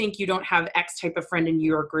you think you don't have X type of friend in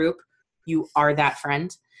your group, you are that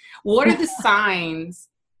friend. What are the signs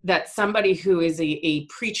that somebody who is a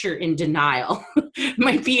preacher in denial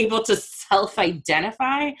might be able to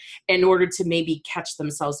self-identify in order to maybe catch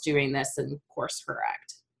themselves doing this and course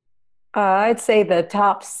correct? I'd say the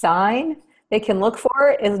top sign they can look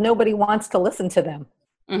for is nobody wants to listen to them.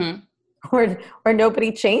 Or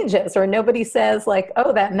nobody changes, or nobody says like,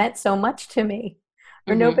 oh, that meant so much to me.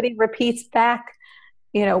 Or nobody repeats back,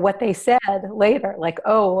 what they said later. Like,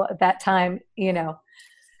 oh, that time,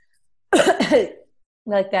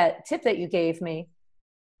 like that tip that you gave me,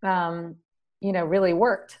 really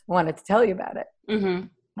worked. I wanted to tell you about it.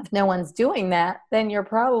 If no one's doing that, then you're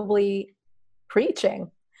probably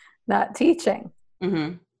preaching, not teaching.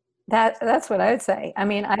 That's what I would say. I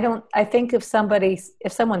mean, I think if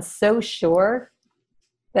someone's so sure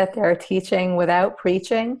that they're teaching without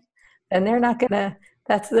preaching, then they're not gonna,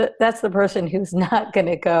 that's the person who's not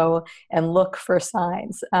gonna go and look for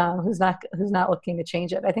signs, who's not looking to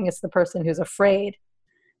change it. I think it's the person who's afraid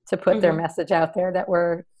to put their message out there that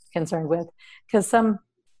we're concerned with, because some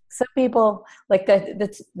people, like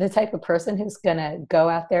the type of person who's going to go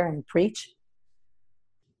out there and preach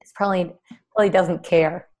is probably doesn't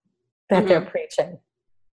care that they're preaching.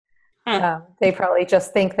 They probably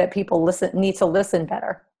just think that people need to listen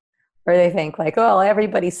better, or they think like, oh,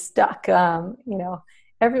 everybody's stuck.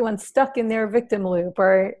 Everyone's stuck in their victim loop,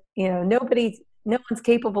 or no one's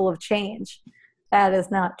capable of change. That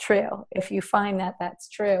is not true. If you find that that's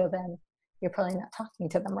true, then you're probably not talking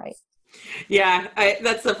to them right. Yeah,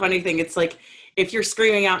 that's the funny thing. It's like if you're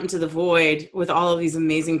screaming out into the void with all of these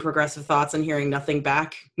amazing progressive thoughts and hearing nothing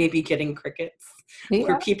back, maybe getting crickets,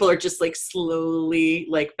 where people are just like slowly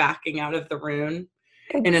like backing out of the room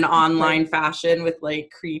in an online fashion with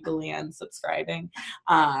like creepily unsubscribing.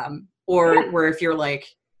 Where if you're like,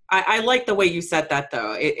 I like the way you said that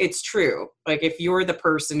though. It's true. Like if you're the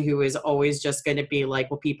person who is always just going to be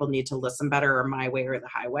like, well, people need to listen better, or my way or the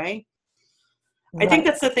highway. Right. I think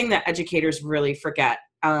that's the thing that educators really forget.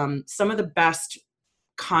 Some of the best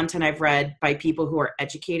content I've read by people who are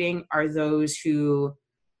educating are those who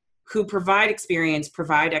provide experience,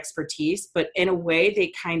 provide expertise, but in a way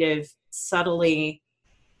they kind of subtly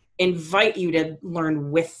invite you to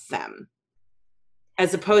learn with them,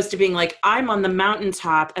 as opposed to being like, I'm on the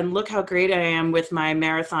mountaintop and look how great I am with my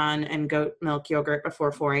marathon and goat milk yogurt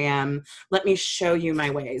before 4 a.m. Let me show you my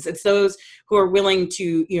ways. It's those who are willing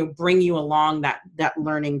to, bring you along that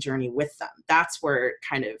learning journey with them. That's where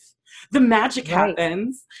kind of the magic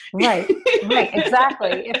happens. Right,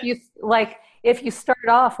 exactly. If you start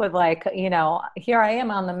off with like, here I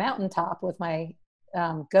am on the mountaintop with my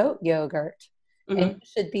goat yogurt, and you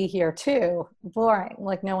should be here too. Boring.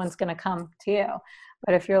 Like no one's going to come to you.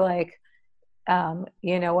 But if you're like,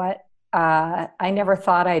 you know what? I never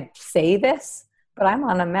thought I'd say this, but I'm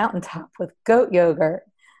on a mountaintop with goat yogurt.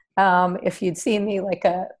 If you'd seen me like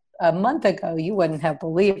a month ago, you wouldn't have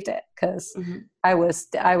believed it, because I was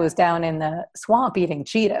down in the swamp eating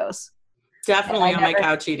Cheetos. Definitely on my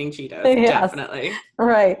couch eating Cheetos. Yes, definitely.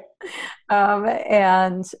 Right.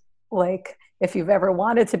 And like, if you've ever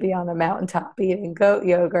wanted to be on a mountaintop eating goat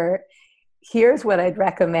yogurt, here's what I'd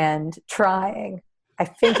recommend trying. I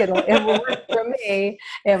think it will work for me.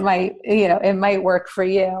 It might work for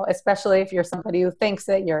you, especially if you're somebody who thinks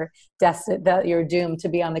that you're destined, that you're doomed to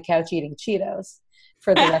be on the couch eating Cheetos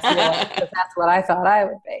for the rest of your life, because that's what I thought I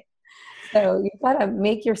would be. So you've got to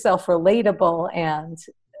make yourself relatable and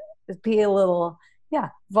be a little,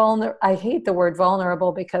 vulnerable. I hate the word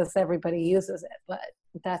vulnerable because everybody uses it, but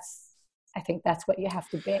I think that's what you have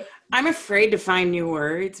to be. I'm afraid to find new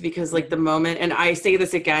words because like the moment, and I say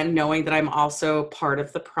this again, knowing that I'm also part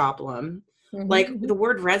of the problem, like the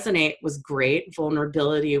word resonate was great.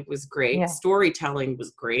 Vulnerability was great. Yeah. Storytelling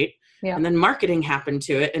was great. Yeah. And then marketing happened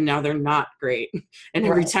to it and now they're not great. And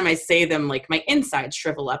every time I say them, like my insides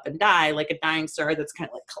shrivel up and die like a dying star that's kind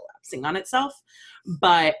of like collapsing on itself.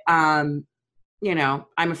 But, I'm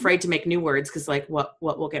afraid to make new words because like what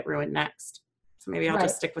will get ruined next? So maybe I'll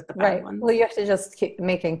just stick with the bad ones. Well, you have to just keep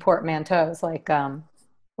making portmanteaus, like,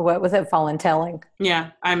 what was it? Voluntelling. Yeah,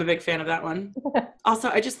 I'm a big fan of that one. Also,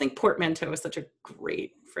 I just think portmanteau is such a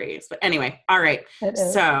great phrase. But anyway, all right.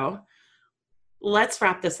 So let's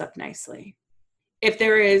wrap this up nicely. If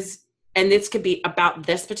there is, and this could be about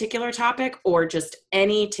this particular topic or just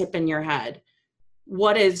any tip in your head,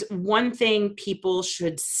 what is one thing people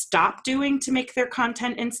should stop doing to make their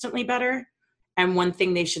content instantly better? And one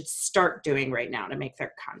thing they should start doing right now to make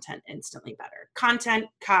their content instantly better? Content,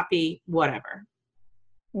 copy, whatever.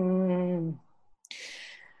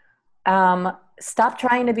 Stop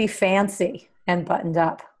trying to be fancy and buttoned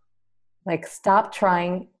up. Like stop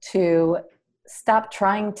trying to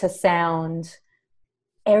sound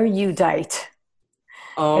erudite.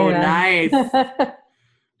 Oh, nice.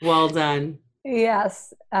 Well done.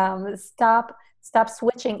 Yes. Stop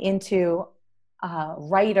switching into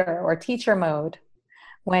writer or teacher mode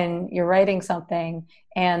when you're writing something,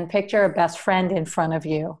 and picture a best friend in front of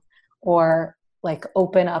you, or like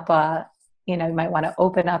open up you might want to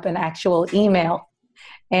open up an actual email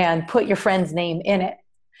and put your friend's name in it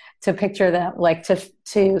to picture them, like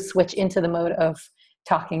to switch into the mode of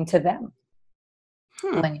talking to them.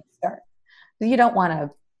 When you start, you don't want to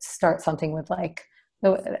start something with like,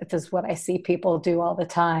 this is what I see people do all the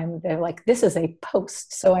time. They're like, this is a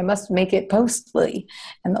post, so I must make it postly.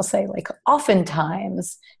 And they'll say like,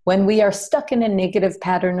 oftentimes when we are stuck in a negative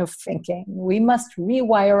pattern of thinking, we must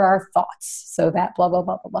rewire our thoughts so that blah, blah,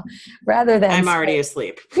 blah, blah, blah. Rather than I'm already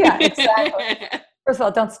asleep. Yeah, exactly. First of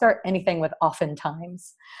all, don't start anything with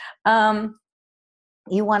oftentimes.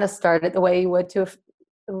 You want to start it the way you would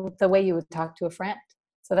talk to a friend.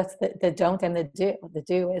 So that's the don't and the do. The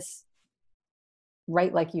do is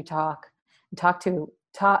write like you talk,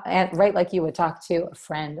 and write like you would talk to a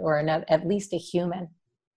friend or at least a human.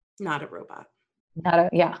 Not a robot. Not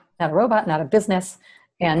a robot, not a business,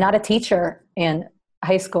 and not a teacher in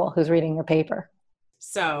high school who's reading your paper.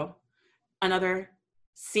 So another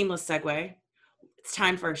seamless segue. It's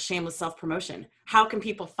time for shameless self-promotion. How can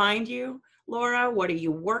people find you, Laura? What are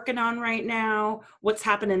you working on right now? What's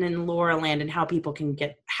happening in Laura land, and how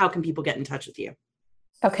can people get in touch with you?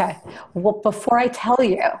 Okay. Well, before I tell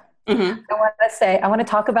you, I want to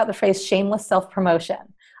talk about the phrase shameless self-promotion.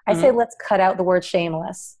 I say let's cut out the word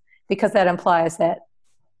shameless, because that implies that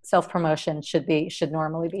self-promotion should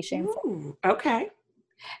normally be shameful. Ooh, okay.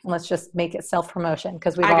 And let's just make it self-promotion,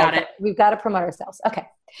 because we've got to promote ourselves. Okay.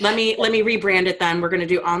 Let me rebrand it then. We're going to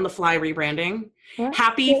do on the fly rebranding. Yeah.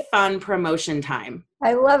 Happy fun promotion time.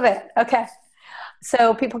 I love it. Okay.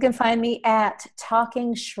 So people can find me at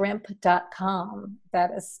talkingshrimp.com.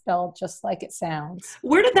 That is spelled just like it sounds.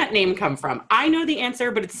 Where did that name come from? I know the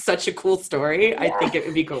answer, but it's such a cool story. Yeah. I think it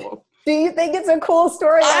would be cool. Do you think it's a cool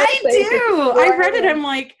story? I do. I read it. I'm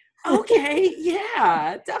like, okay,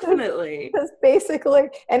 yeah, definitely. Because basically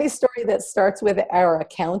any story that starts with our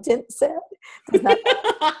accountant said does not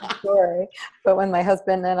a story. But when my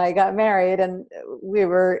husband and I got married, and we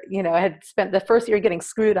were, had spent the first year getting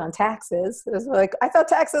screwed on taxes. It was like, I thought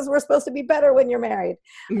taxes were supposed to be better when you're married.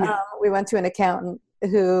 Yeah. We went to an accountant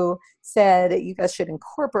who said, you guys should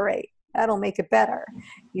incorporate. That'll make it better.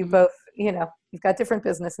 You both, you've got different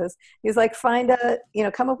businesses. He's like,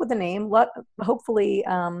 come up with a name. Hopefully,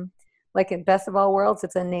 like in Best of All Worlds,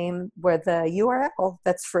 it's a name where the URL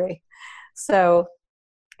that's free. So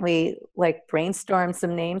we brainstormed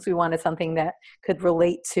some names. We wanted something that could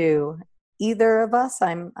relate to either of us.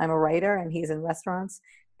 I'm a writer and he's in restaurants,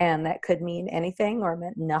 and that could mean anything or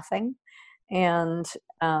meant nothing. And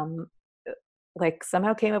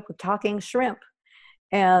somehow came up with Talking Shrimp.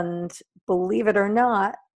 And believe it or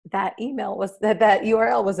not, that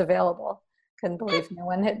URL was available. Couldn't believe no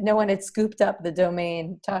one had scooped up the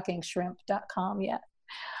domain talkingshrimp.com yet.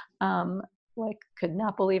 Could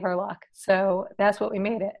not believe our luck. So that's what we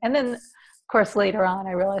made it. And then, of course, later on,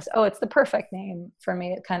 I realized, it's the perfect name for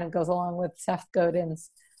me. It kind of goes along with Seth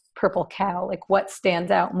Godin's Purple Cow. Like, what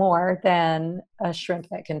stands out more than a shrimp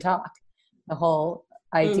that can talk? The whole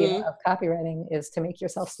idea of copywriting is to make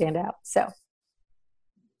yourself stand out. So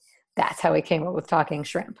that's how we came up with Talking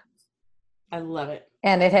Shrimp. I love it.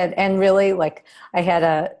 And I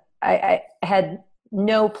had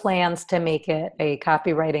no plans to make it a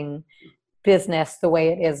copywriting business the way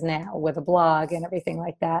it is now with a blog and everything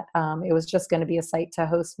like that. It was just going to be a site to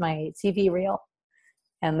host my TV reel,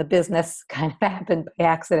 and the business kind of happened by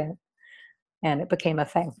accident, and it became a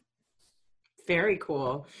thing. Very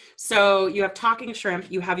cool. So you have Talking Shrimp,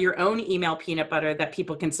 you have your own email peanut butter that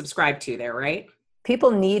people can subscribe to there, right?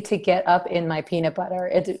 People need to get up in my peanut butter.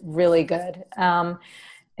 It's really good. And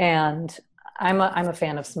I'm a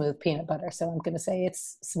fan of smooth peanut butter, so I'm going to say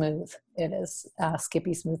it's smooth. It is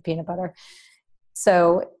Skippy Smooth Peanut Butter.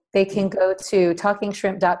 So they can go to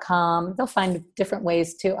talkingshrimp.com. They'll find different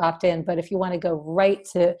ways to opt in, but if you want to go right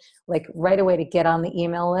away to get on the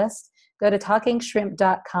email list, go to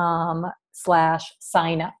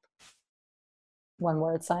talkingshrimp.com/sign up. One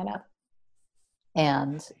word, sign up.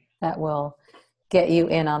 And that will get you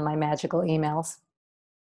in on my magical emails.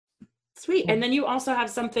 Sweet. And then you also have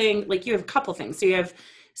something, you have a couple things. So you have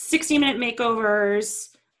 60-minute makeovers,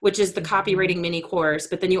 which is the copywriting mini course,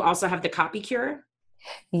 but then you also have the Copy Cure.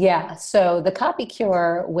 Yeah. So the Copy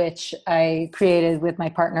Cure, which I created with my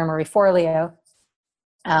partner, Marie Forleo,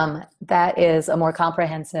 that is a more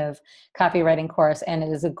comprehensive copywriting course. And it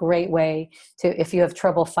is a great way to, if you have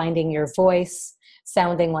trouble finding your voice,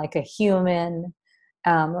 sounding like a human,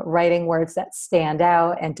 writing words that stand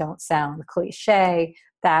out and don't sound cliche,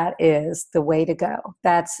 that is the way to go.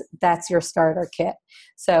 That's your starter kit.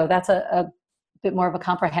 So that's a bit more of a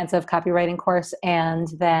comprehensive copywriting course, and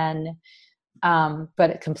then but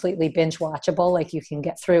it completely binge watchable. You can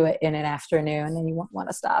get through it in an afternoon and you won't want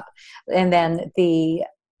to stop. And then the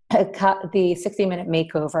 60-minute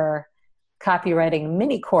makeover copywriting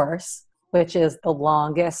mini course, which is the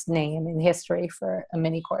longest name in history for a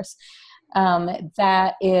mini course,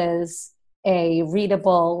 that is a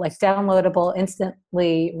readable, downloadable,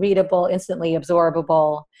 instantly readable, instantly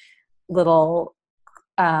absorbable little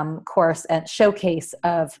course and showcase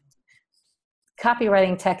of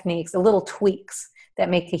copywriting techniques, the little tweaks that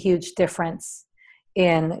make a huge difference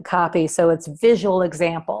in copy. So it's visual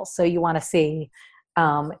examples. So you want to see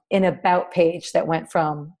an about page that went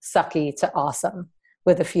from sucky to awesome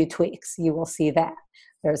with a few tweaks. You will see that.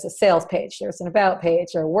 there's a sales page, there's an about page,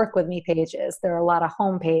 there are work with me pages, there are a lot of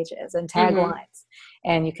home pages and taglines,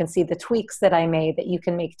 and you can see the tweaks that I made that you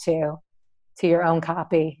can make to your own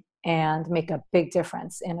copy and make a big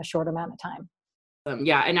difference in a short amount of time.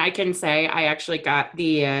 Yeah, and I can say I actually got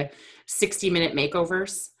the 60-minute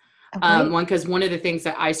makeovers. One, because one of the things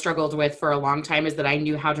that I struggled with for a long time is that I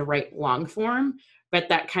knew how to write long form, but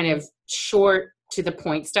that kind of short to the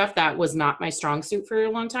point stuff, that was not my strong suit for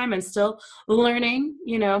a long time. I'm still learning,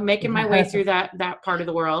 making my way through that part of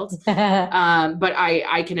the world. But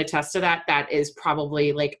I can attest to that. That is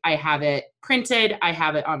probably like, I have it printed, I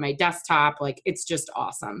have it on my desktop. Like, it's just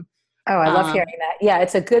awesome. Oh, I love hearing that. Yeah,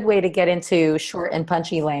 it's a good way to get into short and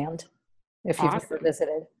punchy land if you've never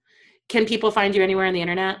visited. Can people find you anywhere on the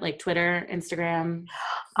internet, like Twitter, Instagram?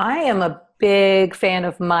 I am a big fan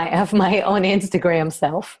of my own Instagram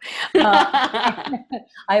self.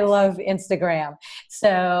 I love Instagram.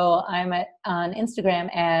 So I'm on Instagram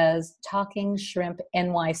as Talking Shrimp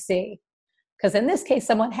NYC. Because in this case,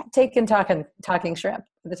 someone had taken Talking Shrimp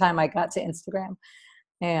by the time I got to Instagram.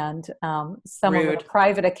 And someone with a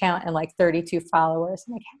private account and like 32 followers.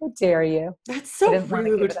 I'm like, how dare you? That's so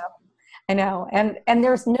rude. I know. And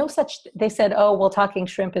there's no such, they said, oh, well, Talking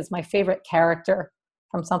Shrimp is my favorite character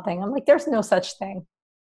from something. I'm like, there's no such thing.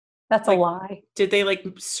 That's a lie. Did they like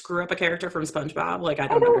screw up a character from SpongeBob? Like, I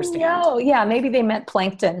don't understand. No, yeah, maybe they meant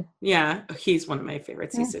Plankton. Yeah, he's one of my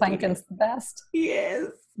favorites. Plankton's the best. He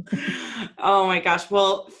is. Oh my gosh.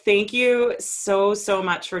 Well, thank you so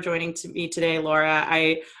much for joining me today, Laura.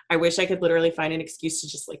 I wish I could literally find an excuse to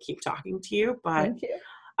just like keep talking to you, but thank you.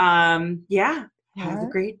 Yeah. Have a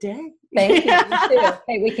great day. Thank you. You too.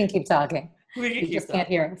 Hey, we can keep talking. You just can't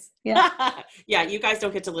hear us. Yeah. Yeah, you guys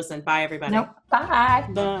don't get to listen. Bye, everybody. Nope. Bye.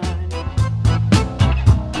 Bye.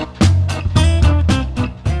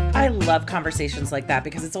 I love conversations like that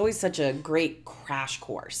because it's always such a great crash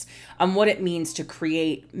course on what it means to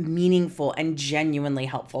create meaningful and genuinely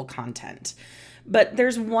helpful content. But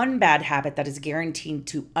there's one bad habit that is guaranteed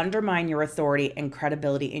to undermine your authority and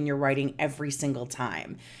credibility in your writing every single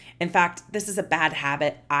time. In fact, this is a bad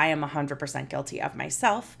habit I am 100% guilty of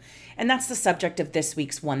myself, and that's the subject of this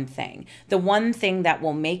week's one thing, the one thing that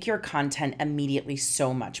will make your content immediately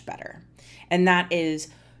so much better. And that is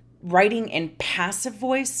writing in passive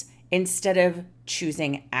voice instead of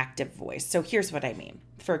choosing active voice. So here's what I mean.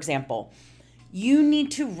 For example, you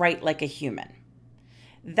need to write like a human.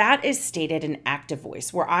 That is stated in active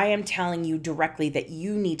voice, where I am telling you directly that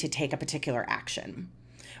you need to take a particular action.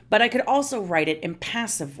 But I could also write it in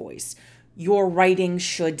passive voice. Your writing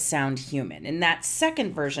should sound human. In that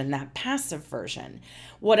second version, that passive version,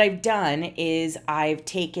 what I've done is I've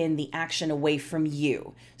taken the action away from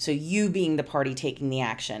you. So you being the party taking the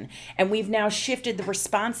action. And we've now shifted the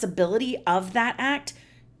responsibility of that act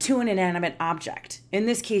to an inanimate object. In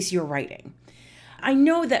this case, your writing. I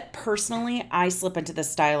know that personally, I slip into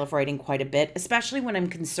this style of writing quite a bit, especially when I'm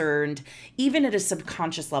concerned, even at a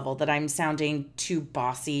subconscious level, that I'm sounding too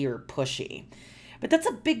bossy or pushy. But that's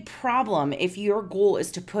a big problem if your goal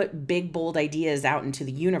is to put big, bold ideas out into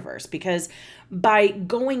the universe, because by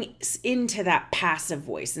going into that passive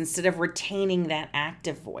voice instead of retaining that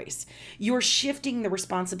active voice, you're shifting the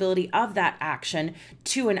responsibility of that action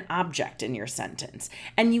to an object in your sentence,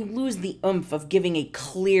 and you lose the oomph of giving a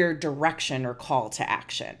clear direction or call to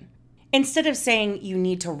action. Instead of saying you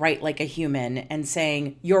need to write like a human and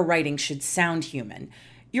saying your writing should sound human,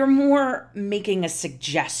 you're more making a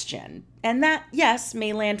suggestion. And that, yes,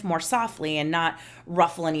 may land more softly and not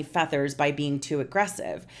ruffle any feathers by being too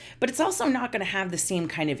aggressive, but it's also not going to have the same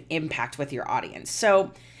kind of impact with your audience.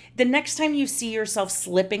 So the next time you see yourself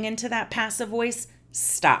slipping into that passive voice,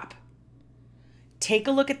 stop. Take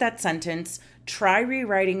a look at that sentence, try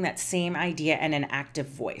rewriting that same idea in an active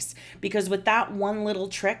voice, because with that one little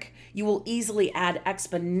trick, you will easily add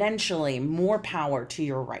exponentially more power to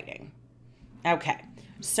your writing. Okay.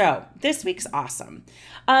 So this week's awesome.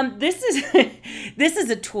 This is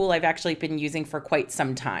a tool I've actually been using for quite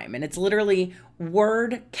some time, and it's literally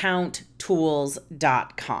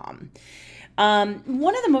wordcounttools.com.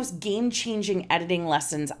 One of the most game-changing editing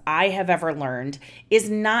lessons I have ever learned is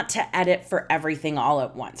not to edit for everything all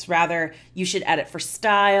at once. Rather, you should edit for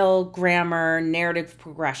style, grammar, narrative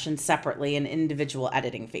progression separately in individual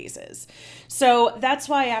editing phases. So that's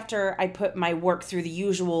why after I put my work through the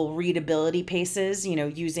usual readability paces,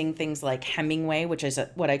 using things like Hemingway, which is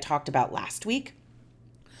what I talked about last week,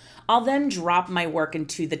 I'll then drop my work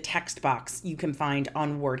into the text box you can find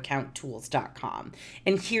on wordcounttools.com.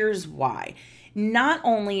 And here's why. Not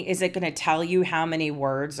only is it going to tell you how many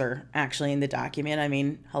words are actually in the document, I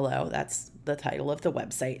mean, hello, that's the title of the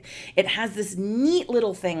website. It has this neat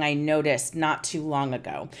little thing I noticed not too long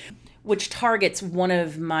ago, which targets one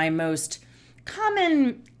of my most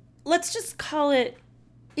common, let's just call it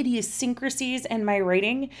idiosyncrasies in my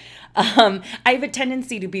writing. I have a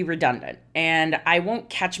tendency to be redundant, and I won't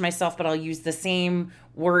catch myself, but I'll use the same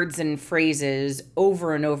words and phrases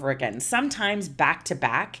over and over again, sometimes back to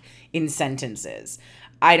back in sentences.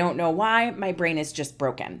 I don't know why, my brain is just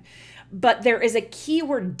broken. But there is a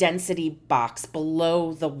keyword density box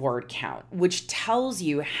below the word count, which tells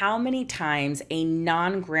you how many times a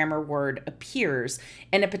non-grammar word appears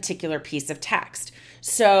in a particular piece of text.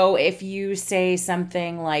 So if you say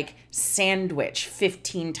something like sandwich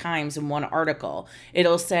 15 times in one article,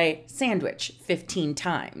 it'll say sandwich 15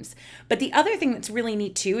 times. But the other thing that's really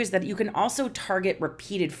neat too is that you can also target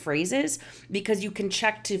repeated phrases, because you can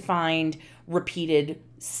check to find repeated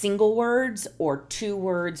single words or 2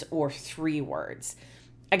 words or 3 words.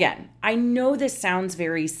 Again, I know this sounds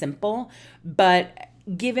very simple, but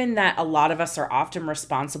given that a lot of us are often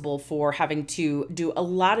responsible for having to do a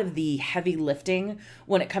lot of the heavy lifting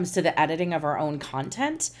when it comes to the editing of our own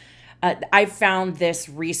content, I've found this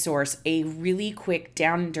resource a really quick,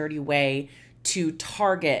 down and dirty way to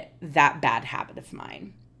target that bad habit of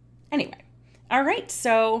mine. Anyway. All right,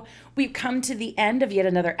 so we've come to the end of yet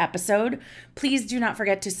another episode. Please do not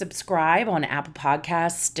forget to subscribe on Apple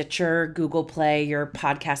Podcasts, Stitcher, Google Play, your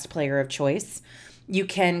podcast player of choice. You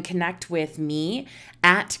can connect with me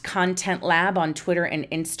at Content Lab on Twitter and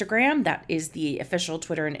Instagram. That is the official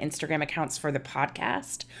Twitter and Instagram accounts for the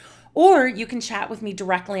podcast. Or you can chat with me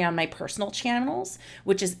directly on my personal channels,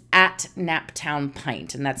 which is at Naptown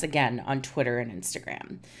Pint, and that's again on Twitter and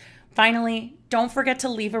Instagram. Finally, don't forget to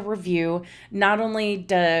leave a review. Not only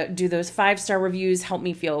do those 5-star reviews help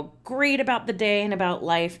me feel great about the day and about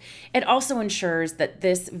life, it also ensures that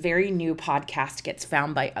this very new podcast gets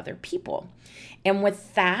found by other people. And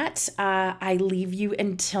with that, I leave you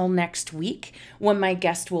until next week when my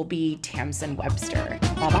guest will be Tamsin Webster.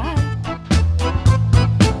 Bye-bye.